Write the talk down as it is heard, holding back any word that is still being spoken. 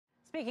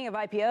Speaking of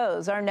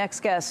IPOs, our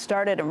next guest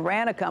started and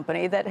ran a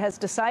company that has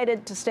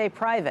decided to stay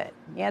private.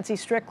 Yancey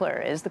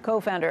Strickler is the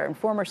co-founder and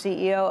former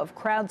CEO of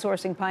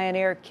crowdsourcing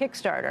pioneer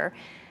Kickstarter.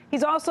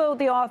 He's also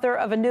the author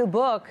of a new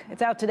book.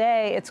 It's out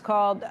today. It's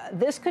called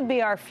This Could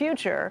Be Our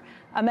Future,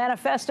 a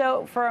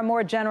Manifesto for a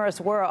More Generous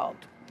World.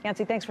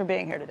 Yancey, thanks for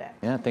being here today.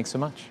 Yeah, thanks so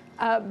much.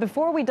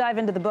 Before we dive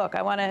into the book,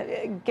 I want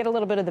to get a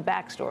little bit of the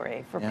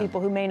backstory for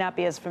people who may not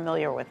be as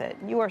familiar with it.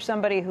 You are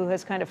somebody who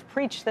has kind of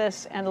preached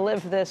this and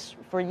lived this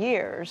for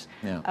years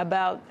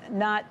about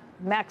not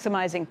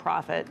maximizing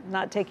profit,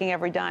 not taking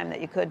every dime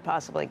that you could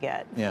possibly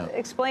get.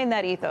 Explain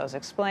that ethos.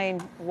 Explain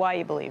why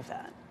you believe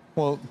that.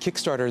 Well,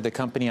 Kickstarter, the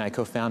company I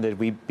co-founded,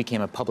 we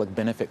became a public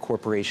benefit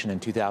corporation in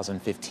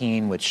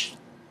 2015, which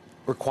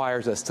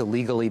requires us to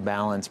legally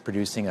balance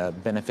producing a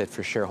benefit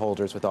for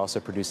shareholders with also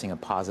producing a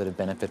positive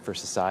benefit for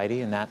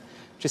society. And that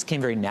just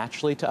came very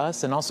naturally to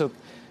us, and also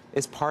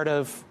is part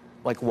of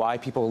why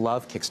people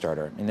love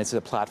Kickstarter. And this is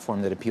a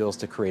platform that appeals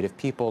to creative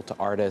people, to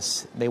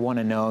artists. They want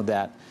to know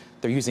that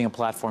they're using a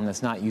platform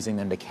that's not using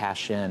them to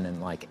cash in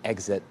and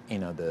exit,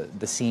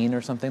 the scene or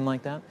something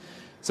like that.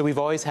 So we've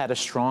always had a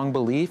strong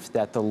belief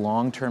that the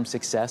long-term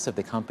success of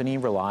the company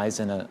relies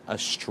in a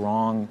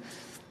strong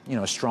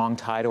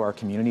tie to our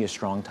community, a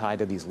strong tie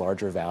to these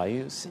larger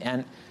values.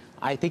 And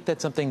I think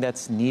that's something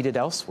that's needed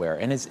elsewhere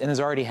and is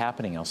already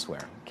happening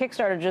elsewhere.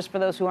 Kickstarter, just for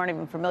those who aren't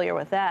even familiar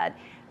with that,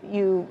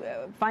 you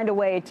find a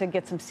way to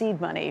get some seed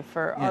money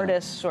for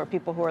artists or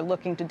people who are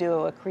looking to do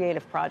a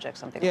creative project,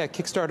 something like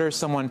that. Kickstarter is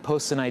someone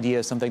posts an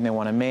idea, something they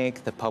want to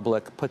make, the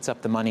public puts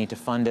up the money to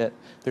fund it.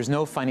 There's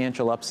no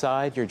financial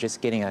upside, you're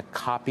just getting a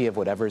copy of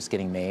whatever's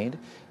getting made.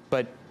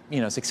 But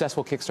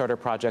successful Kickstarter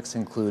projects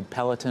include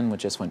Peloton,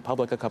 which just went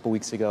public a couple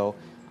weeks ago,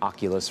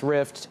 Oculus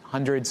Rift,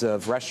 hundreds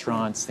of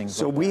restaurants, things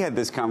like that. So we had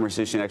this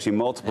conversation actually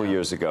multiple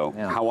years ago.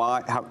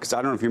 Because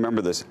I don't know if you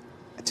remember this.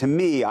 To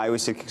me, I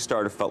always said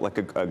Kickstarter felt like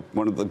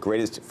one of the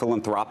greatest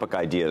philanthropic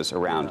ideas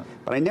around.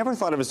 But I never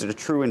thought of it as a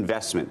true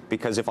investment,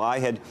 because if I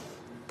had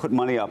put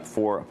money up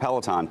for a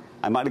Peloton,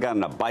 I might have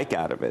gotten a bike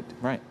out of it.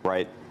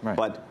 Right.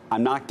 But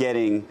I'm not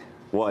getting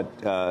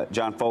what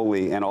John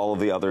Foley and all of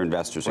the other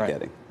investors are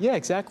getting. Yeah,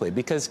 exactly.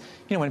 Because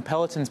when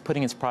Peloton's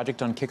putting its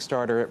project on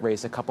Kickstarter, it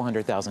raised a couple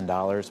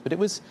 $100,000, but it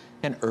was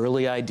an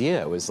early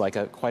idea. It was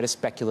quite a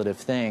speculative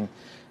thing.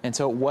 And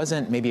so it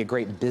wasn't maybe a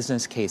great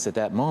business case at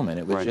that moment.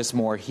 It was just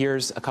more,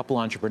 here's a couple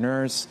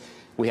entrepreneurs,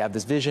 we have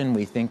this vision,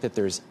 we think that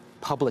there's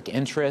public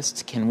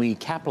interest, can we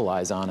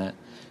capitalize on it?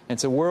 And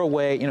so we're a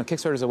way,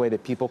 Kickstarter is a way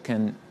that people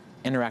can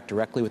interact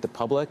directly with the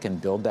public and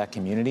build that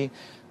community.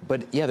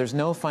 But there's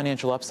no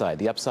financial upside.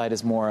 The upside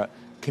is more a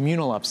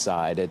communal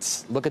upside.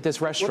 It's, look at this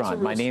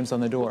restaurant, my name's on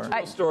the door. What's the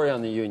real story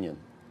on the union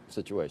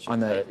situation? On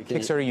the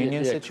Kickstarter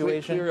union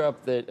situation? Clear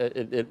up that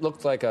it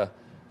looks like a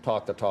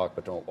talk the talk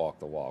but don't walk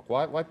the walk.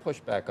 Why push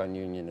back on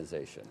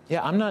unionization?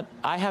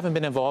 I haven't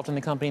been involved in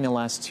the company in the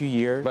last 2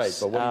 years. Right,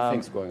 but what do you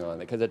think's going on?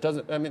 Because it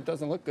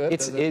doesn't look good.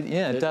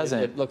 It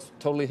doesn't. It looks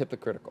totally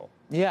hypocritical.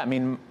 Yeah,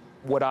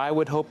 what I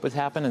would hope would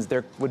happen is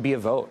there would be a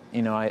vote.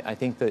 I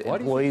think the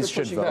employees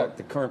should vote.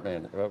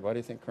 Why do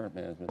you think current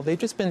management? Well, they've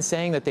just been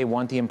saying that they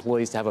want the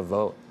employees to have a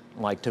vote,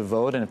 to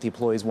vote, and if the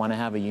employees want to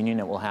have a union,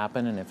 it will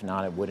happen, and if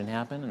not, it wouldn't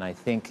happen. And I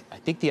think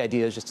the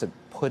idea is just to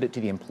put it to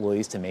the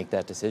employees to make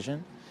that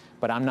decision.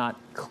 But I'm not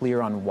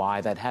clear on why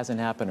that hasn't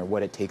happened or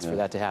what it takes for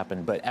that to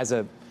happen. But as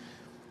a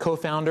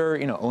co-founder,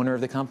 owner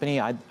of the company,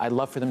 I'd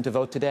love for them to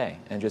vote today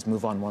and just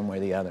move on one way or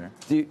the other.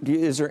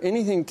 Is there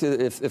anything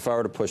to, if I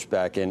were to push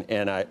back,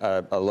 and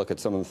I look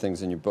at some of the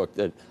things in your book,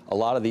 that a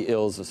lot of the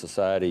ills of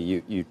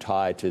society you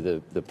tie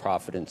to the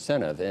profit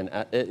incentive, and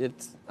I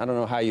don't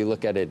know how you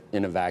look at it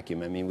in a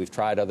vacuum. We've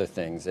tried other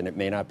things, and it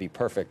may not be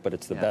perfect, but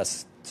it's the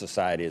best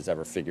society has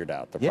ever figured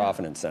out, the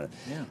profit incentive.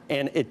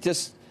 And it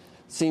just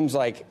seems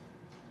like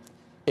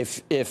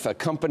if a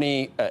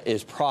company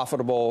is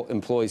profitable,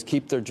 employees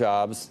keep their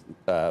jobs,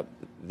 the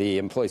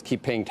employees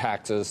keep paying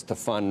taxes to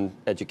fund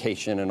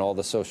education and all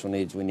the social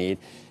needs we need.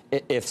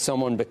 If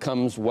someone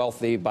becomes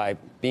wealthy by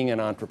being an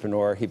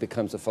entrepreneur, he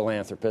becomes a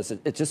philanthropist.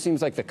 It just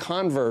seems like the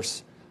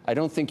converse. I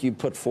don't think you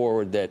put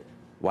forward that,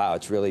 wow,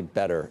 it's really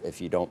better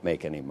if you don't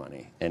make any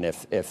money. And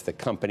if the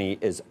company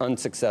is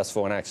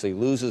unsuccessful and actually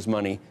loses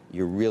money,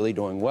 you're really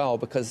doing well,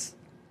 because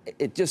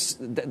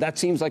that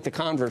seems like the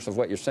converse of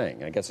what you're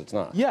saying. I guess it's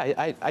not.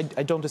 Yeah, I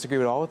don't disagree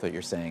at all with what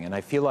you're saying. And I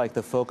feel like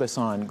the focus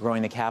on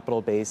growing the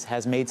capital base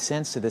has made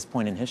sense to this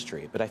point in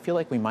history. But I feel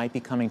like we might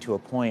be coming to a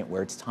point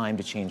where it's time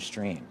to change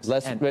streams.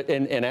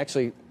 And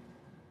actually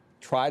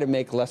try to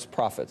make less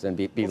profits and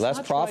be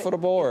less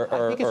profitable?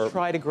 I think it's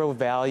try to grow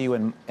value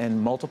in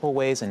multiple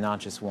ways and not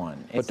just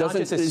one. But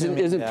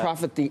isn't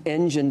profit the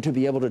engine to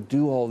be able to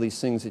do all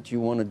these things that you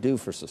want to do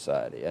for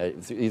society,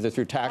 either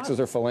through taxes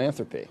or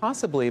philanthropy?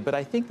 Possibly, but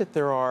I think that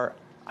there are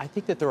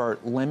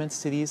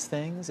limits to these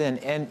things, and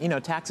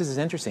taxes is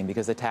interesting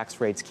because the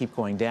tax rates keep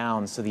going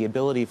down, so the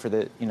ability for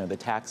the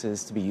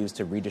taxes to be used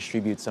to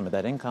redistribute some of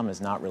that income is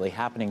not really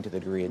happening to the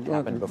degree it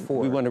happened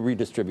before. We want to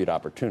redistribute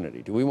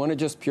opportunity. Do we want to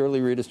just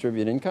purely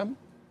redistribute income?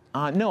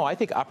 No, I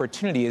think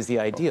opportunity is the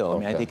ideal. I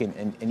mean, I think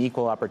an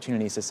equal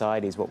opportunity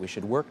society is what we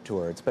should work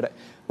towards. But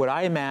what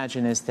I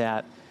imagine is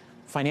that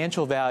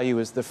financial value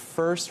is the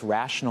first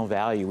rational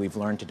value we've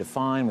learned to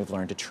define, we've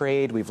learned to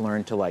trade, we've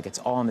learned to, like, it's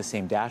all on the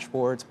same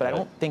dashboards, but I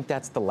don't think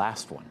that's the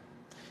last one.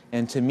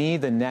 And to me,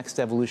 the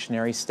next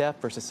evolutionary step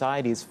for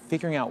society is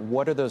figuring out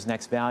what are those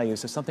next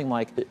values. So something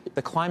like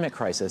the climate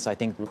crisis, I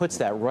think, puts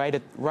that right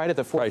at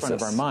the forefront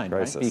of our mind,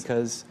 right?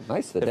 Because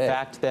the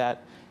fact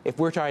that if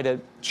we're trying to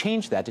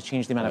change that, to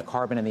change the amount of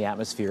carbon in the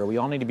atmosphere, we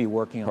all need to be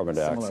working on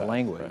similar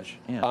language.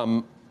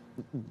 Right.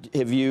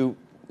 Yeah.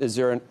 Is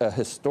there a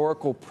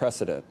historical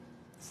precedent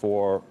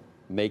for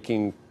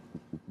making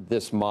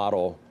this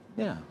model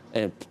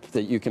and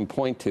that you can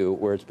point to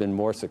where it's been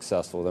more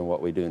successful than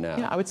what we do now?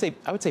 Yeah, I would say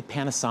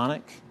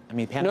Panasonic. I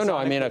mean, Panasonic. No,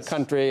 I mean a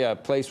country, a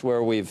place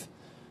where we've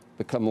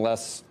become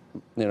less,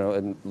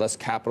 and less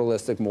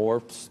capitalistic,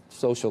 more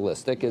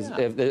socialistic. Has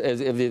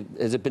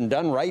it been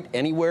done right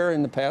anywhere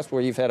in the past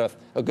where you've had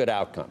a good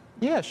outcome?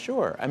 Yeah,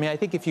 sure. I mean, I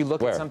think if you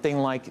look at something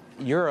like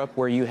Europe,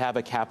 where you have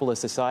a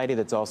capitalist society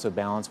that's also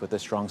balanced with a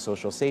strong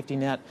social safety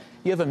net,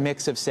 you have a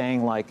mix of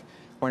saying, like,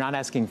 we're not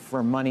asking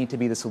for money to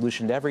be the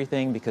solution to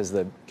everything because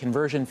the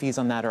conversion fees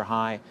on that are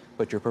high,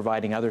 but you're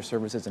providing other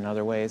services in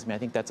other ways. I mean, I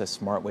think that's a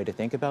smart way to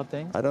think about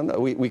things. I don't know.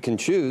 We can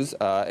choose,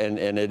 and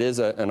it is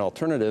an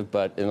alternative,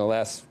 but in the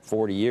last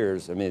 40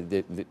 years, I mean,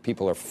 the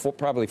people are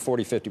probably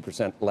 40,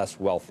 50% less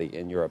wealthy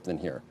in Europe than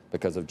here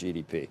because of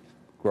GDP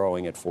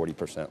growing at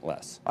 40%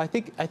 less. I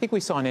think we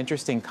saw an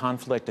interesting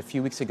conflict a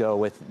few weeks ago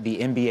with the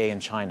NBA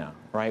in China,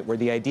 right, where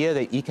the idea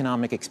that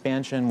economic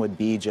expansion would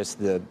be just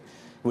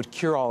would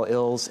cure all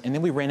ills. And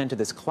then we ran into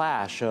this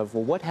clash of,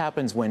 well, what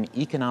happens when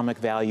economic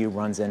value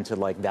runs into,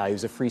 like,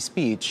 values of free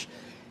speech?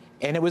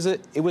 And it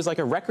was like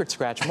a record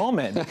scratch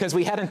moment because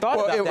we hadn't thought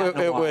about that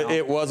in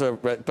a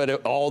while.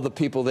 All the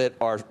people that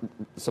are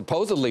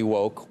supposedly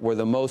woke were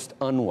the most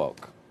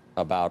unwoke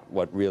about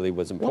what really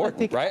was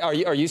important, right?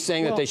 Are you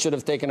saying that they should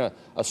have taken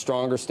a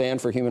stronger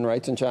stand for human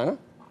rights in China?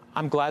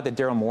 I'm glad that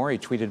Daryl Morey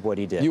tweeted what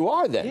he did. You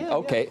are then? Yeah,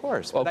 okay. Yeah, of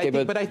course. But I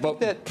think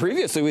that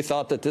previously we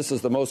thought that this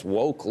is the most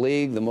woke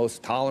league, the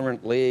most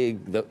tolerant league.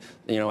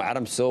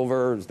 Adam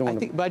Silver is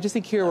doing. But I just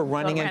think here we're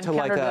running into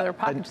like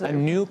a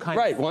new kind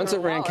of. Right. Once it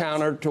ran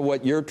counter to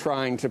what you're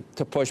trying to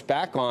push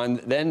back on,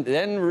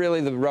 then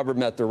really the rubber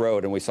met the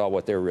road, and we saw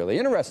what they're really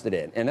interested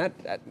in. And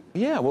that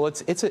yeah. Well,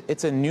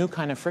 it's a new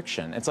kind of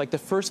friction. It's like the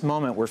first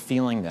moment we're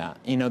feeling that.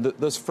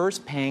 Those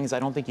first pangs. I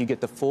don't think you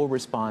get the full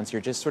response.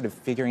 You're just sort of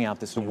figuring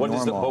out this new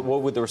normal.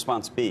 What would the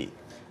response be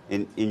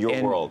in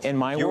your world? In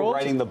my world? You were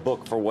writing the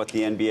book for what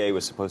the NBA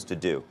was supposed to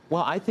do.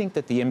 Well, I think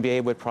that the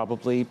NBA would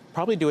probably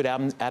do what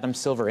Adam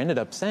Silver ended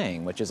up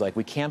saying, which is like,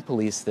 we can't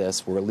police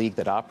this. We're a league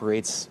that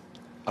operates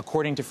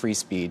according to free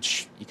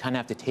speech. You kind of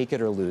have to take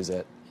it or lose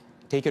it,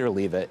 take it or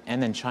leave it.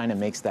 And then China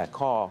makes that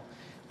call,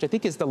 which I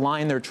think is the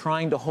line they're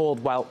trying to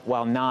hold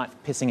while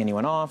not pissing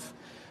anyone off.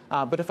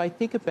 But if I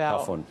think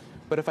about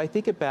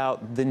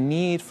the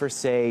need for,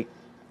 say,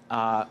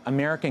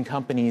 American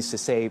companies to,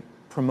 say,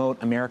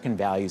 promote American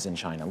values in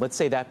China. Let's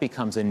say that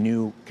becomes a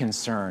new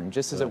concern,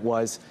 just as it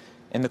was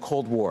in the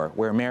Cold War,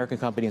 where American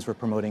companies were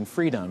promoting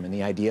freedom and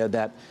the idea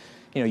that,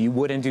 you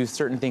wouldn't do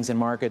certain things in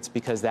markets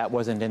because that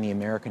wasn't in the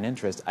American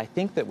interest. I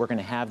think that we're going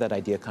to have that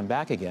idea come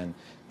back again.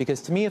 Because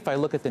to me, if I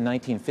look at the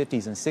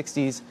 1950s and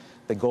 60s,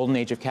 the golden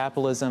age of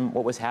capitalism,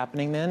 what was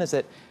happening then is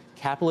that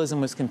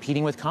capitalism was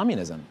competing with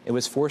communism. It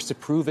was forced to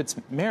prove its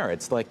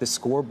merits. Like the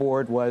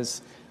scoreboard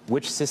was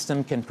which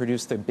system can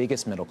produce the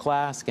biggest middle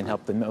class, can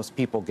help the most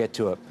people get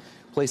to a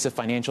place of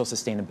financial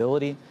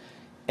sustainability.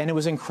 And it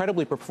was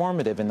incredibly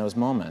performative in those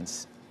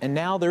moments. And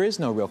now there is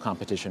no real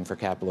competition for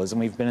capitalism.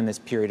 We've been in this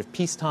period of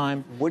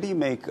peacetime. What do you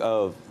make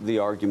of the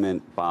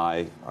argument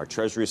by our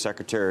Treasury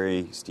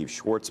Secretary, Steve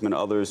Schwartzman,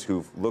 others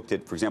who've looked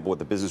at, for example, what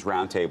the Business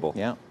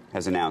Roundtable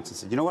has announced and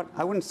said, you know what,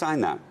 I wouldn't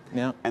sign that.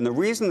 Yeah. And the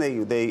reason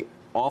they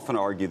often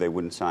argue they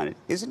wouldn't sign it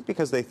isn't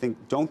because they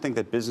don't think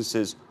that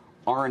businesses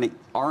aren't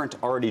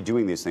already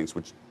doing these things,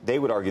 which they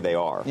would argue they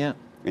are. Yeah.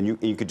 And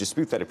you could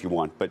dispute that if you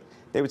want, but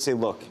they would say,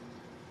 look,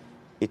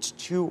 it's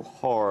too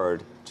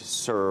hard to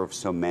serve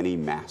so many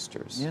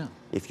masters. Yeah.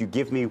 If you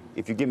give me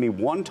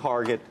one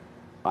target,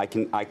 I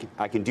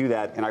can do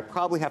that, and I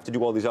probably have to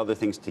do all these other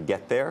things to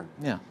get there.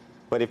 Yeah.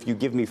 But if you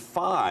give me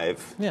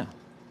 5,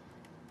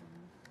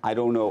 I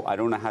don't know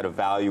how to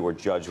value or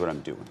judge what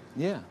I'm doing.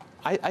 Yeah.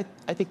 I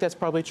think that's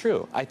probably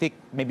true. I think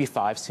maybe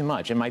 5's too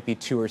much. It might be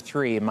 2 or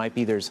 3. It might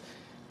be there's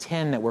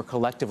 10 that we're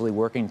collectively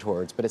working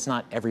towards, but it's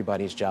not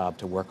everybody's job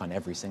to work on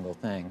every single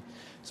thing.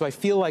 So I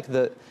feel like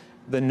the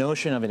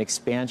notion of an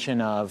expansion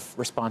of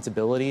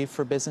responsibility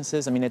for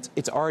businesses, I mean,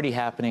 it's already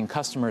happening.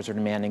 Customers are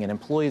demanding it.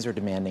 Employees are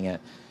demanding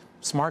it.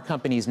 Smart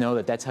companies know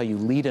that that's how you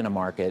lead in a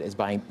market, is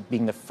by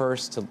being the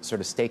first to sort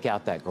of stake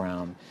out that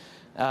ground.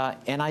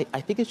 And I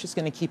think it's just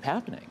going to keep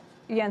happening.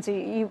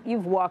 Yancey,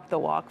 you've walked the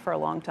walk for a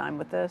long time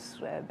with this.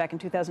 Back in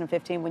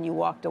 2015, when you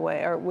walked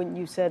away, or when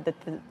you said that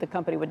the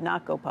company would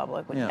not go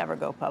public, would never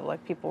go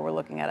public, people were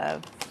looking at a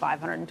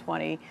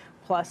 520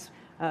 plus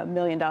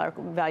billion dollar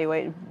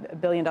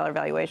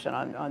valuation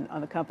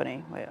on the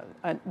company.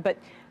 But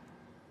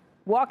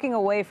walking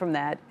away from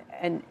that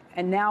and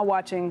now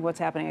watching what's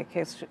happening at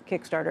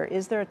Kickstarter,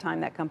 is there a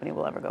time that company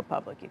will ever go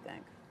public, you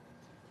think?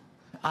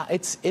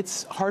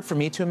 It's hard for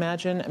me to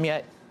imagine. I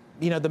mean,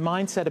 the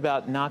mindset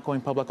about not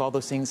going public, all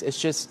those things, it's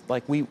just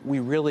like we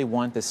really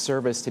want the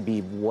service to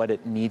be what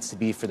it needs to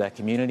be for that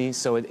community.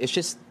 So it's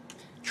just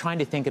trying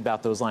to think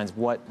about those lines,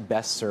 what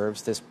best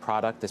serves this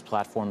product, this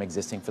platform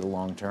existing for the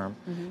long term.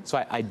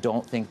 So I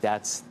don't think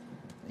that's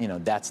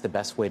the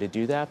best way to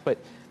do that. But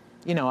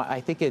I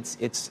think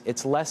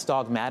it's less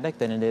dogmatic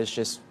than it is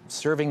just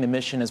serving the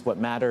mission is what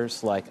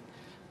matters. Like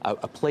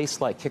a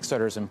place like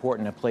Kickstarter is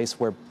important, a place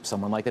where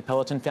someone like the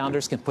Peloton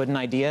founders can put an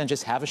idea and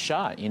just have a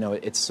shot.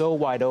 It's so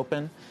wide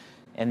open,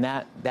 and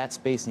that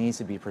space needs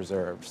to be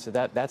preserved. So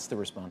that's the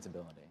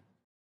responsibility.